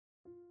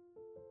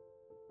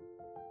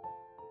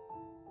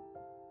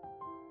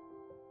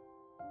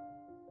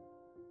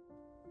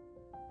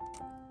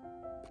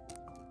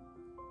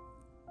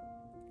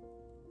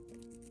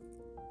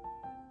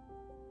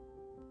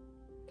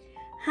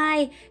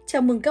Hi,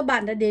 chào mừng các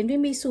bạn đã đến với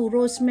Misu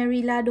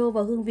Rosemary Lardo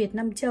và hương Việt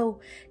Nam Châu.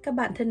 Các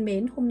bạn thân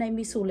mến, hôm nay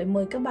Misu lại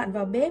mời các bạn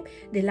vào bếp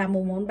để làm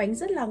một món bánh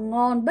rất là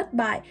ngon, bất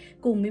bại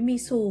cùng với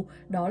Misu.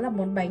 Đó là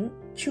món bánh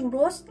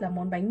churros, là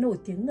món bánh nổi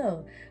tiếng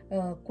ở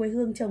quê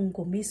hương chồng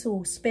của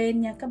Misu,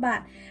 Spain nha các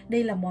bạn.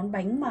 Đây là món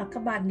bánh mà các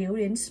bạn nếu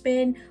đến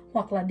Spain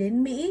hoặc là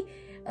đến Mỹ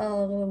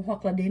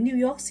hoặc là đến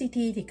New York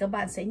City thì các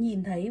bạn sẽ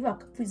nhìn thấy vào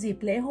các dịp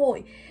lễ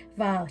hội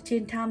và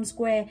trên Times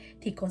Square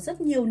thì có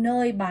rất nhiều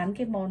nơi bán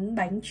cái món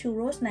bánh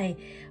churros này,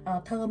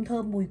 thơm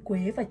thơm mùi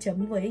quế và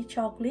chấm với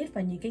chocolate,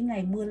 và những cái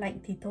ngày mưa lạnh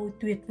thì thôi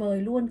tuyệt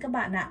vời luôn các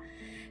bạn ạ.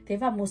 Thế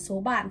và một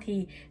số bạn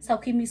thì sau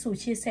khi Misu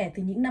chia sẻ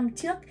từ những năm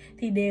trước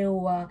thì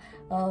đều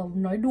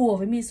nói đùa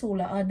với Misu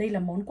là đây là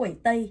món quẩy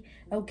Tây.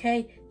 Ok,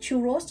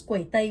 churros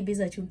quẩy Tây. Bây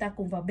giờ chúng ta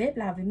cùng vào bếp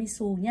làm với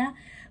Misu nhá.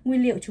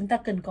 Nguyên liệu chúng ta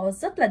cần có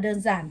rất là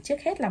đơn giản.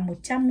 Trước hết là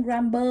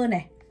 100g bơ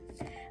này,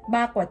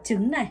 3 quả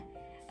trứng này,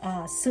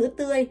 sữa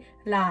tươi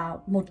là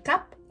 1 cup,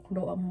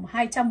 độ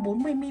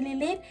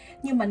 240ml.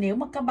 Nhưng mà nếu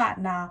mà các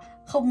bạn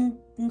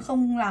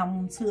không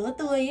làm sữa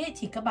tươi ấy,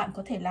 thì các bạn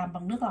có thể làm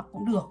bằng nước lọc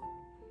cũng được.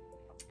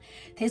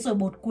 Thế rồi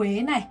bột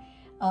quế này,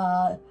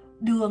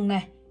 đường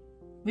này.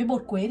 Với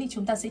bột quế thì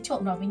chúng ta sẽ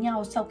trộn vào với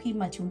nhau. Sau khi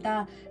mà chúng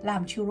ta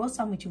làm churros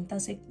xong thì chúng ta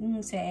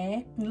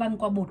sẽ lăn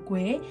qua bột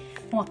quế.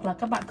 Hoặc là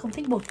các bạn không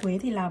thích bột quế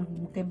thì làm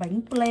một cái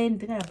bánh plain,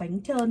 tức là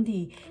bánh trơn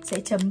thì sẽ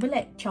chấm với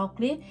lại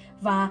chocolate.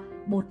 Và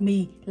bột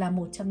mì là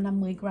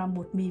 150g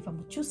bột mì và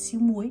một chút xíu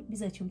muối. Bây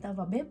giờ chúng ta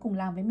vào bếp cùng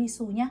làm với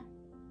Misu nhé.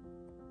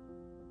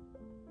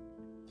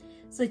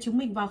 Giờ chúng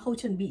mình vào khâu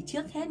chuẩn bị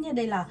trước hết nhé.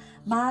 Đây là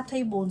 3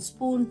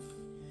 tablespoon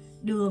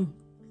đường.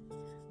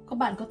 Các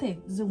bạn có thể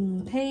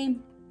dùng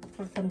thêm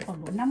tầm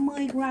khoảng độ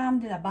 50g,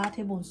 đây là 3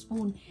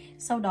 tablespoon.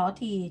 Sau đó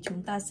thì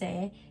chúng ta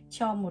sẽ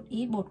cho một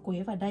ít bột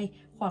quế vào đây,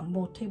 khoảng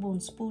 1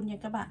 tablespoon nha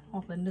các bạn,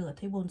 hoặc là nửa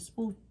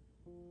tablespoon.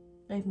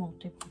 Đây 1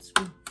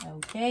 tablespoon.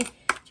 Ok,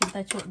 chúng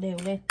ta trộn đều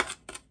lên.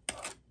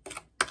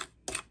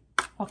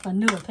 Hoặc là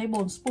nửa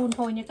tablespoon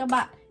thôi nha các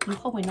bạn. Nếu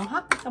không phải nó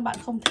hắc, các bạn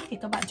không thích thì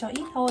các bạn cho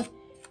ít thôi.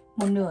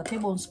 Một nửa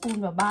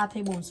tablespoon và 3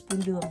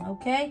 tablespoon đường.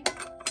 Ok.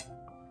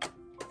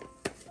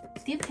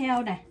 Tiếp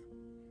theo này,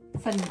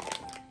 phần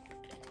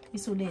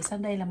Misu để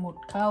sang đây là một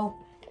câu.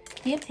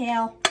 Tiếp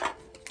theo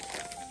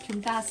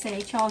chúng ta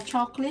sẽ cho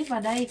chocolate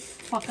vào đây,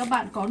 hoặc các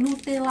bạn có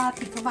Nutella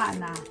thì các bạn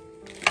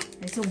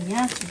để dùng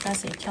nhá. Chúng ta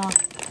sẽ cho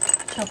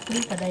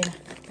chocolate vào đây này.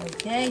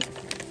 Ok.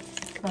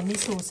 Và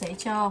Misu sẽ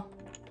cho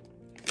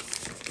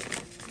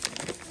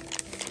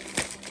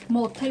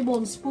 1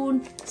 tablespoon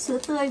sữa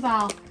tươi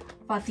vào.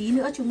 Và tí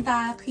nữa chúng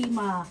ta khi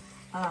mà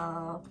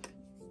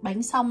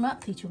bánh xong đó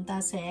thì chúng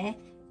ta sẽ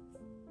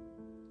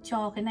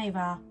cho cái này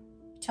vào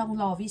trong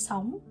lò vi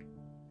sóng,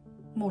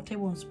 1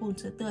 tablespoon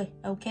sữa tươi.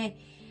 Ok,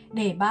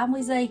 để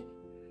 30 giây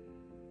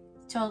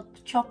cho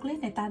chocolate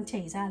này tan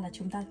chảy ra là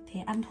chúng ta thể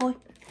ăn thôi.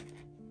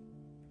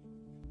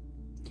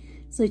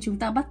 Rồi chúng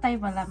ta bắt tay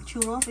vào làm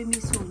churros với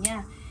Misu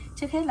nha.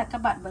 Trước hết là các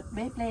bạn bật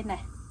bếp lên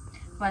này.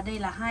 Và đây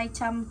là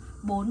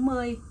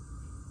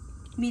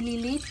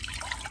 240ml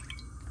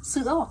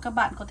sữa, hoặc các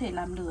bạn có thể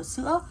làm nửa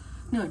sữa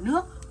nửa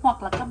nước,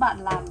 hoặc là các bạn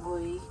làm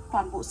với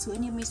toàn bộ sữa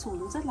như Misu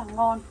cũng rất là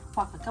ngon,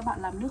 hoặc là các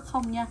bạn làm nước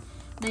không nha.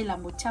 Đây là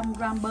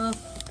 100g bơ.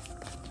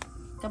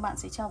 Các bạn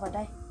sẽ cho vào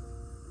đây.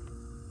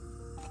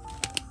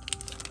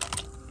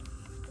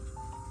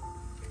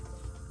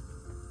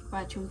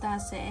 Và chúng ta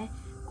sẽ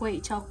quậy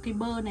cho cái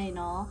bơ này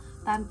nó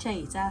tan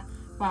chảy ra.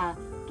 Và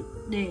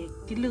để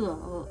cái lửa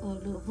ở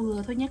lửa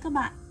vừa thôi nhé các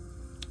bạn.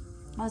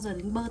 Bao giờ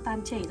đến bơ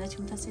tan chảy ra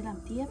chúng ta sẽ làm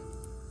tiếp.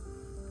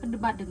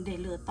 Các bạn đừng để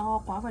lửa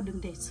to quá và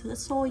đừng để sữa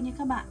sôi nhé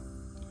các bạn.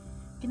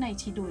 Cái này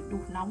chỉ đủ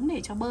nóng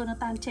để cho bơ nó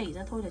tan chảy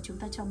ra thôi là chúng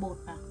ta cho bột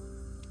vào.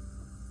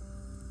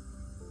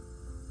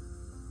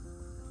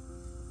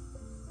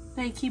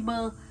 Đây, khi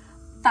bơ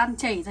tan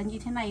chảy ra như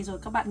thế này rồi,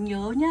 các bạn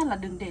nhớ nhá là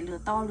đừng để lửa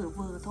to, lửa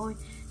vừa thôi.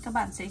 Các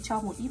bạn sẽ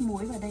cho một ít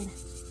muối vào đây này.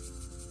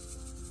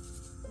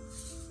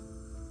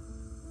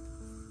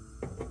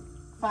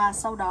 Và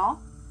sau đó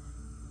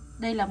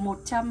đây là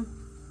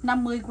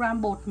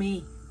 150g bột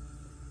mì.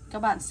 Các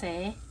bạn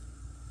sẽ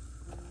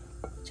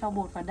cho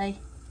bột vào đây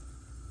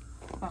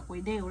và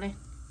khuấy đều lên.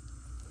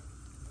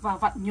 Và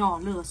vặn nhỏ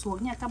lửa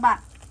xuống nha các bạn.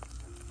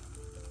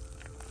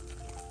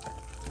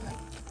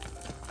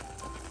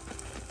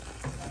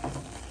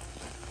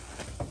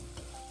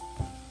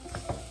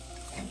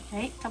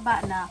 Đấy, các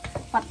bạn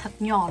vặn thật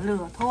nhỏ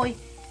lửa thôi.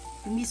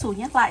 Misu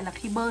nhắc lại là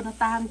khi bơ nó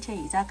tan chảy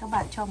ra, các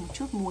bạn cho một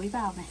chút muối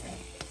vào này.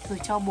 Rồi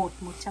cho bột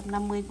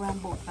 150g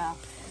bột vào.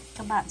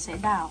 Các bạn sẽ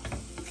đảo.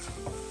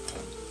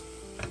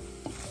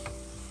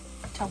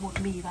 Cho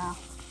bột mì vào.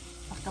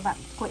 Và các bạn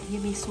quậy như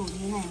Misu như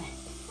thế này này.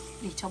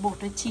 Để cho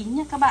bột nó chín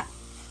nhé các bạn.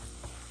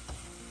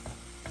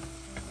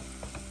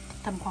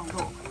 Tầm khoảng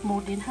độ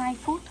 1 đến 2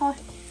 phút thôi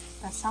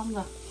là xong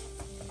rồi.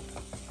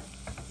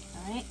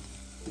 Đấy.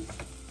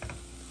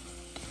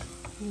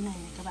 Như này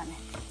này các bạn này.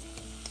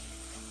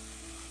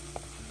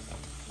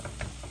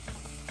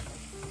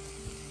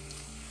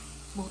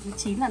 Bột nó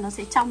chín là nó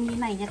sẽ trong như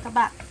này nha các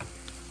bạn.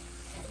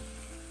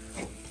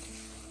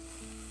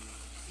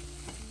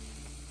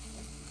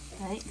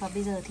 Đấy, Và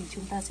bây giờ thì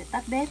chúng ta sẽ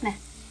tắt bếp này.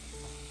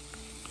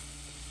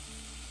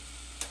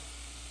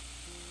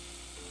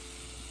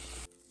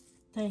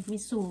 Đây,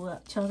 misu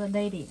cho ra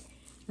đây để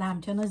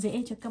làm cho nó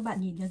dễ, cho các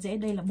bạn nhìn cho dễ.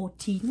 Đây là bột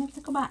chín nhé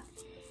các bạn.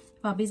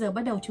 Và bây giờ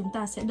bắt đầu chúng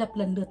ta sẽ đập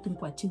lần lượt từng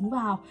quả trứng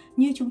vào,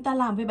 như chúng ta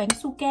làm với bánh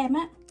su kem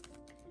á.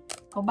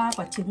 Có 3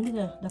 quả trứng, bây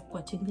giờ đập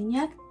quả trứng thứ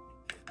nhất.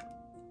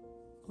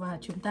 Và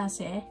chúng ta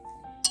sẽ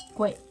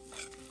quậy.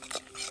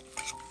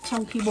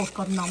 Trong khi bột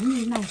còn nóng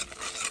như thế này,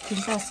 chúng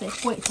ta sẽ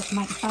quậy thật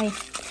mạnh tay,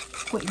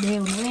 quậy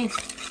đều nó lên.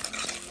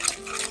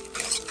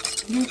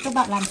 Như các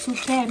bạn làm su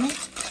kem ấy.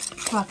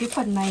 Và cái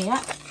phần này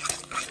á,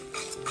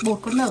 bột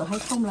có nở hay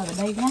không là ở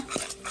đây nhá.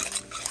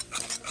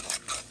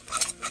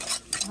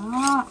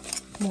 Đó,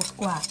 một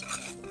quả.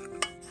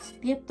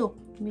 Tiếp tục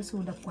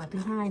misu đập quả thứ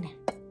hai này.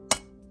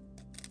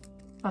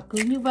 Và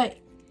cứ như vậy,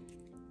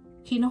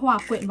 khi nó hòa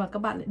quyện vào các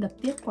bạn lại đập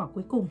tiếp quả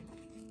cuối cùng.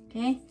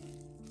 Ok.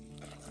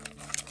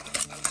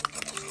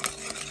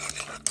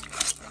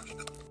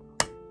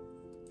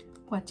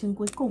 Quả trứng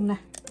cuối cùng này.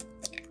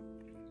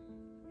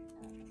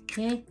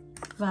 Ok.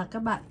 Và các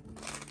bạn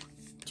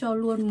cho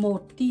luôn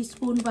 1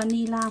 teaspoon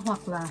vanilla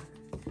hoặc là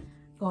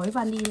gói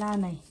vanilla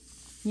này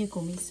như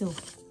của misu.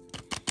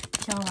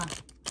 Cho vào.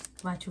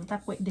 Và chúng ta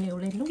quậy đều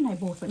lên. Lúc này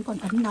bột vẫn còn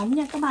ấm nóng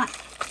nha các bạn.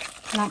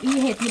 Làm y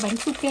hệt như bánh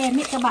su kem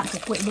ấy, các bạn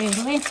phải quậy đều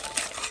nó lên.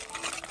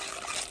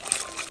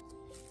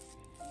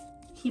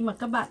 Khi mà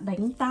các bạn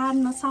đánh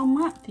tan nó xong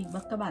á, thì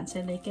các bạn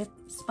sẽ lấy cái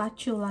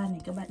spatula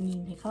này, các bạn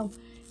nhìn thấy không?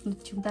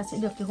 Chúng ta sẽ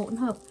được cái hỗn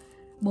hợp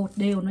bột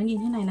đều nó như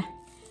thế này này.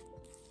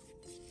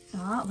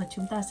 Đó, và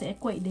chúng ta sẽ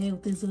quậy đều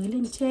từ dưới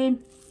lên trên.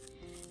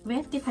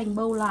 Vét cái thành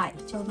bâu lại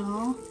cho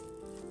nó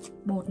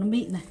bột nó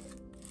mịn này.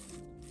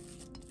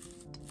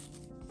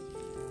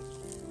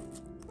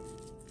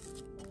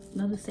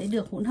 Nó sẽ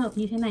được hỗn hợp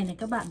như thế này này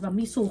các bạn. Và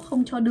misu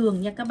không cho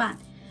đường nha các bạn.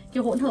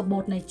 Cái hỗn hợp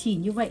bột này chỉ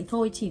như vậy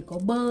thôi, chỉ có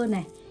bơ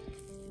này,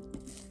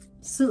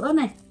 sữa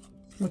này,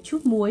 một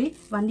chút muối,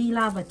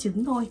 vanilla và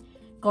trứng thôi.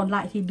 Còn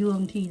lại thì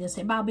đường thì nó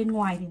sẽ bao bên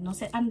ngoài, thì nó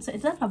sẽ ăn sẽ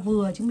rất là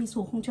vừa, chứ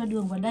misu không cho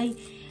đường vào đây.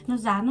 Nó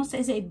rán nó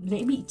sẽ dễ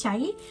bị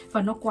cháy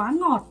và nó quá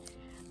ngọt.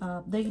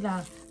 Đây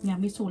là nhà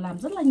misu làm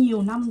rất là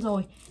nhiều năm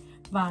rồi.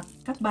 Và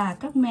các bà,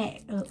 các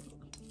mẹ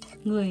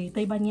người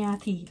Tây Ban Nha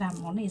thì làm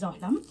món này giỏi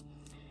lắm.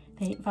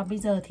 Thế, và bây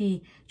giờ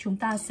thì chúng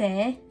ta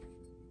sẽ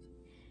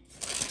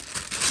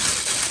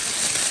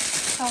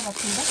cho vào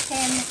thùng đất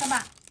kem nha các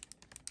bạn.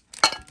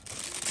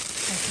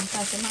 Và chúng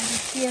ta sẽ mang đi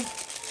chiên.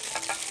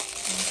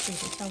 Thì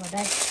sẽ cho vào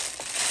đây.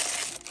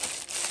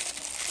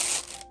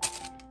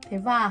 Thế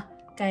và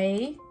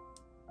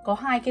có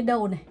 2 cái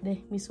đầu này.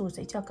 Đây, misu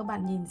sẽ cho các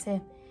bạn nhìn xem.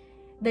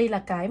 Đây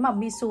là cái mà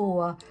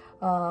misu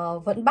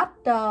vẫn bắt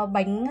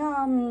bánh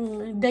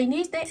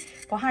Danish đấy.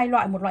 Có 2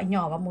 loại, một loại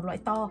nhỏ và một loại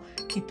to.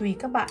 Thì tùy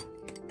các bạn.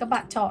 Các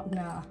bạn chọn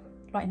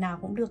loại nào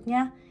cũng được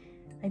nhá.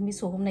 Đây,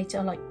 misu hôm nay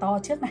chọn loại to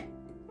trước này.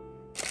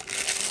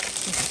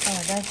 Thì sẽ cho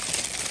vào đây.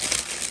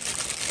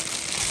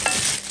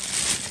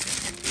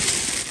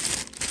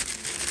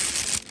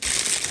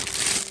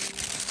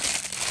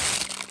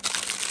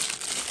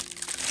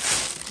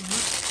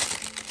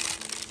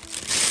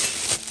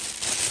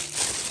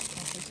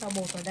 Cho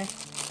bột vào đây.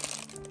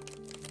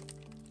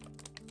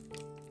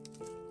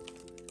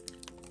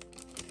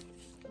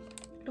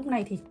 Lúc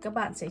này thì các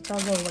bạn sẽ cho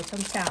dầu vào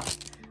trong chảo.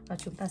 Và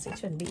chúng ta sẽ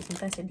chuẩn bị, chúng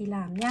ta sẽ đi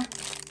làm nhá.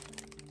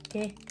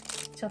 Ok.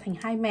 Cho thành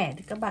 2 mẻ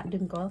thì các bạn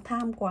đừng có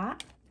tham quá.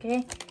 Ok.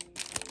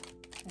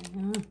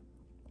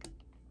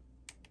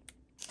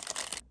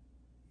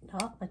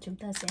 Đó, và chúng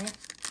ta sẽ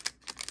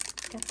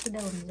cắt cái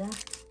đầu này ra.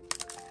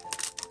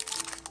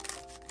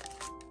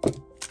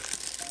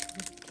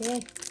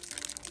 Ok.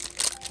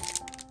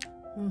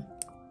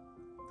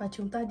 Và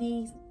chúng ta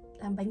đi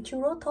làm bánh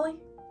churros thôi.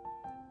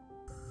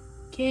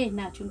 Ok,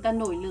 nào chúng ta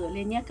nổi lửa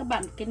lên nhé các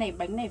bạn. Cái này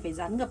bánh này phải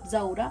rán ngập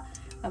dầu đó.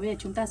 Và bây giờ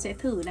chúng ta sẽ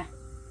thử này.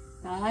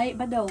 Đấy,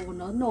 bắt đầu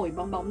nó nổi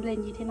bóng bóng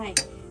lên như thế này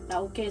là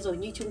ok rồi,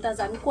 như chúng ta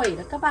rán quẩy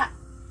đó các bạn.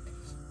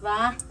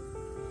 Và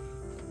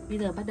bây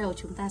giờ bắt đầu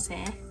chúng ta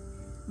sẽ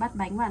bắt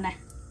bánh vào này.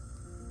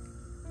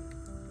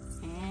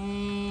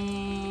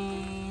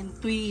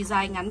 Tùy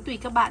dài ngắn tùy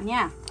các bạn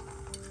nhá.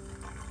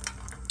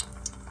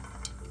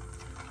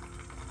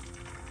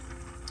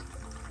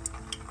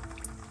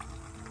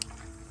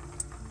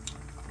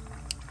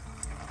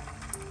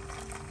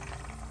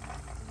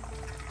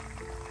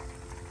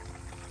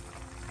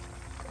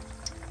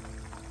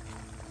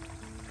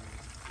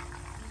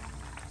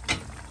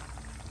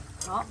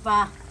 Đó,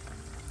 và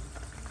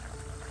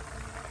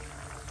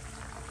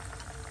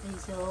đây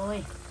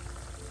rồi.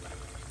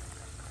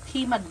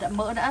 Khi mà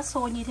mỡ đã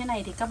sôi như thế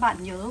này thì các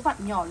bạn nhớ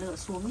vặn nhỏ lửa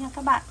xuống nha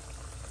các bạn.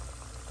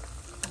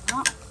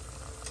 Đó.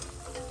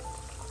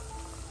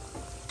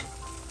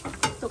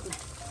 Tiếp tục này.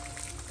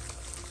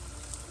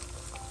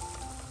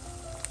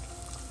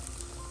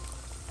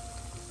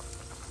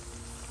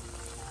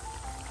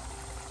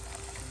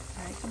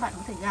 Đấy, các bạn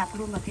có thể gạt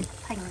luôn vào cái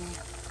thành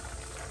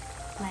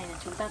này là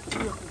chúng ta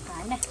cũng được một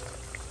cái này.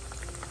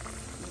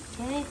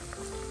 Ok.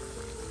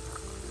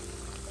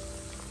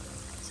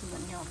 Sử dụng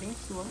nhỏ bếp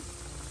xuống.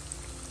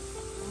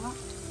 Đó.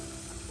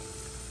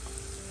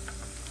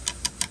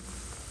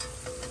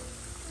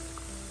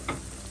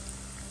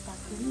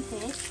 Cứ như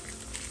thế.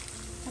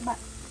 Các bạn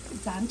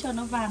rán cho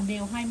nó vàng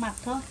đều hai mặt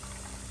thôi.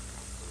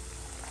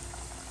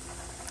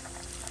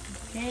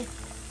 Ok.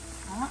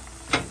 Đó.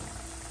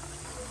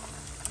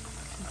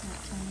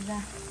 Cho nó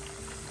ra.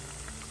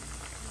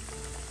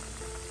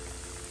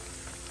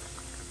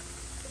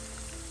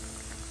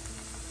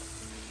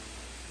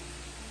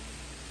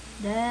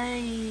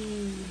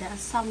 Đây, đã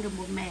xong được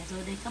một mẻ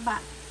rồi đây các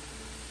bạn.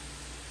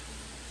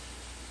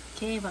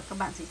 Ok, và các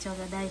bạn sẽ cho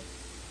ra đây.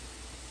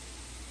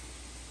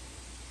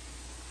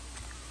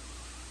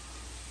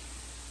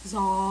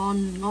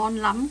 Giòn, ngon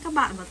lắm các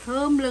bạn, và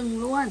thơm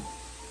lừng luôn.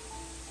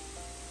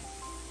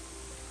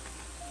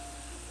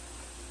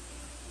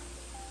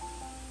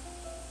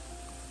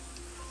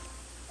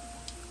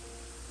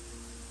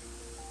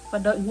 Và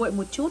đợi nguội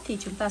một chút thì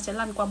chúng ta sẽ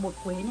lăn qua bột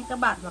quế nha các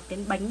bạn. Và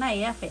cái bánh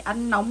này phải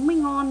ăn nóng mới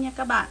ngon nha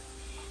các bạn.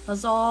 Nó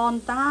giòn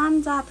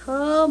tan ra,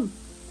 thơm,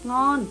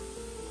 ngon.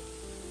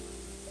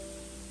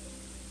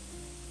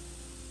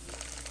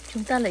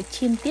 Chúng ta lại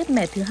chiên tiếp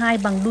mẻ thứ hai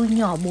bằng đuôi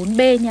nhỏ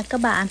 4B nha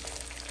các bạn.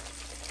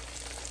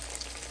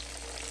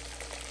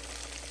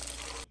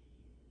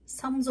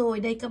 Xong rồi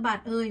đây các bạn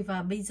ơi.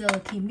 Và bây giờ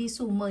thì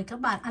Misu mời các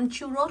bạn ăn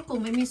churros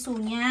cùng với Misu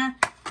nha.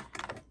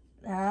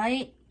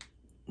 Đấy.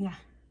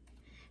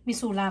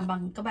 Misu làm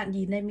bằng, các bạn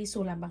nhìn đây,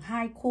 Misu làm bằng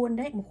 2 khuôn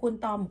đấy. Một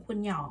khuôn to, một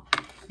khuôn nhỏ.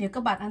 Nếu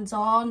các bạn ăn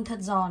giòn, thật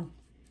giòn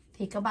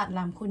thì các bạn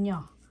làm khuôn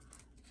nhỏ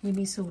như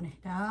Misu này.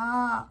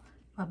 Đó.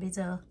 Và bây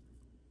giờ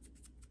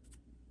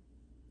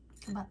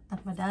các bạn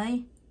đặt vào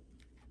đây.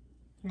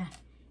 Này,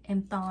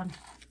 em to này.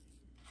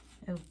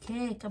 Ok,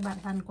 các bạn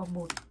lăn qua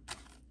bột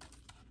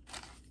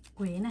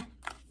quế này.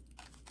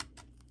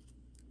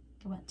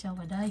 Các bạn cho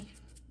vào đây.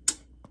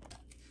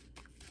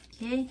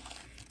 Ok.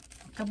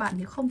 Các bạn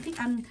nếu không thích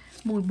ăn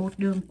mùi bột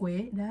đường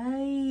quế,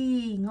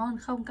 đây, ngon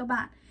không các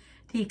bạn,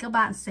 thì các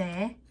bạn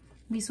sẽ,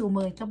 Misu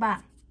mời các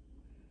bạn.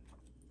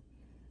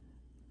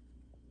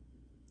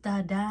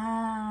 Ta-da!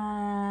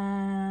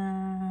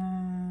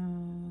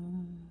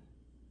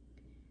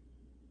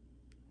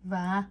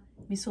 Và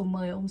Misu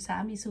mời ông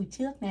xã Misu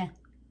trước nè.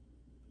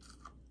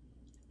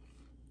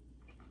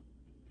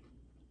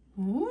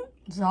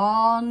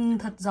 Giòn,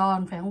 thật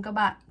giòn phải không các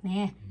bạn?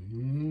 Nè.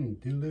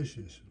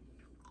 Delicious.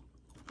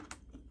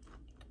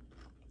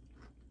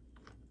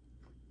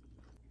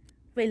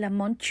 Vậy là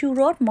món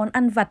churros, món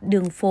ăn vặt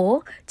đường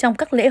phố trong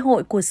các lễ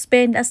hội của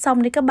Spain đã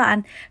xong đấy các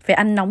bạn. Phải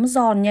ăn nóng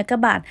giòn nha các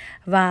bạn.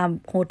 Và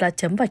một là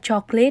chấm vào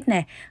chocolate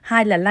này,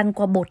 hai là lăn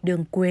qua bột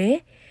đường quế.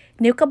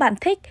 Nếu các bạn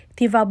thích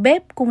thì vào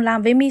bếp cùng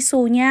làm với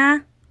Misu nha.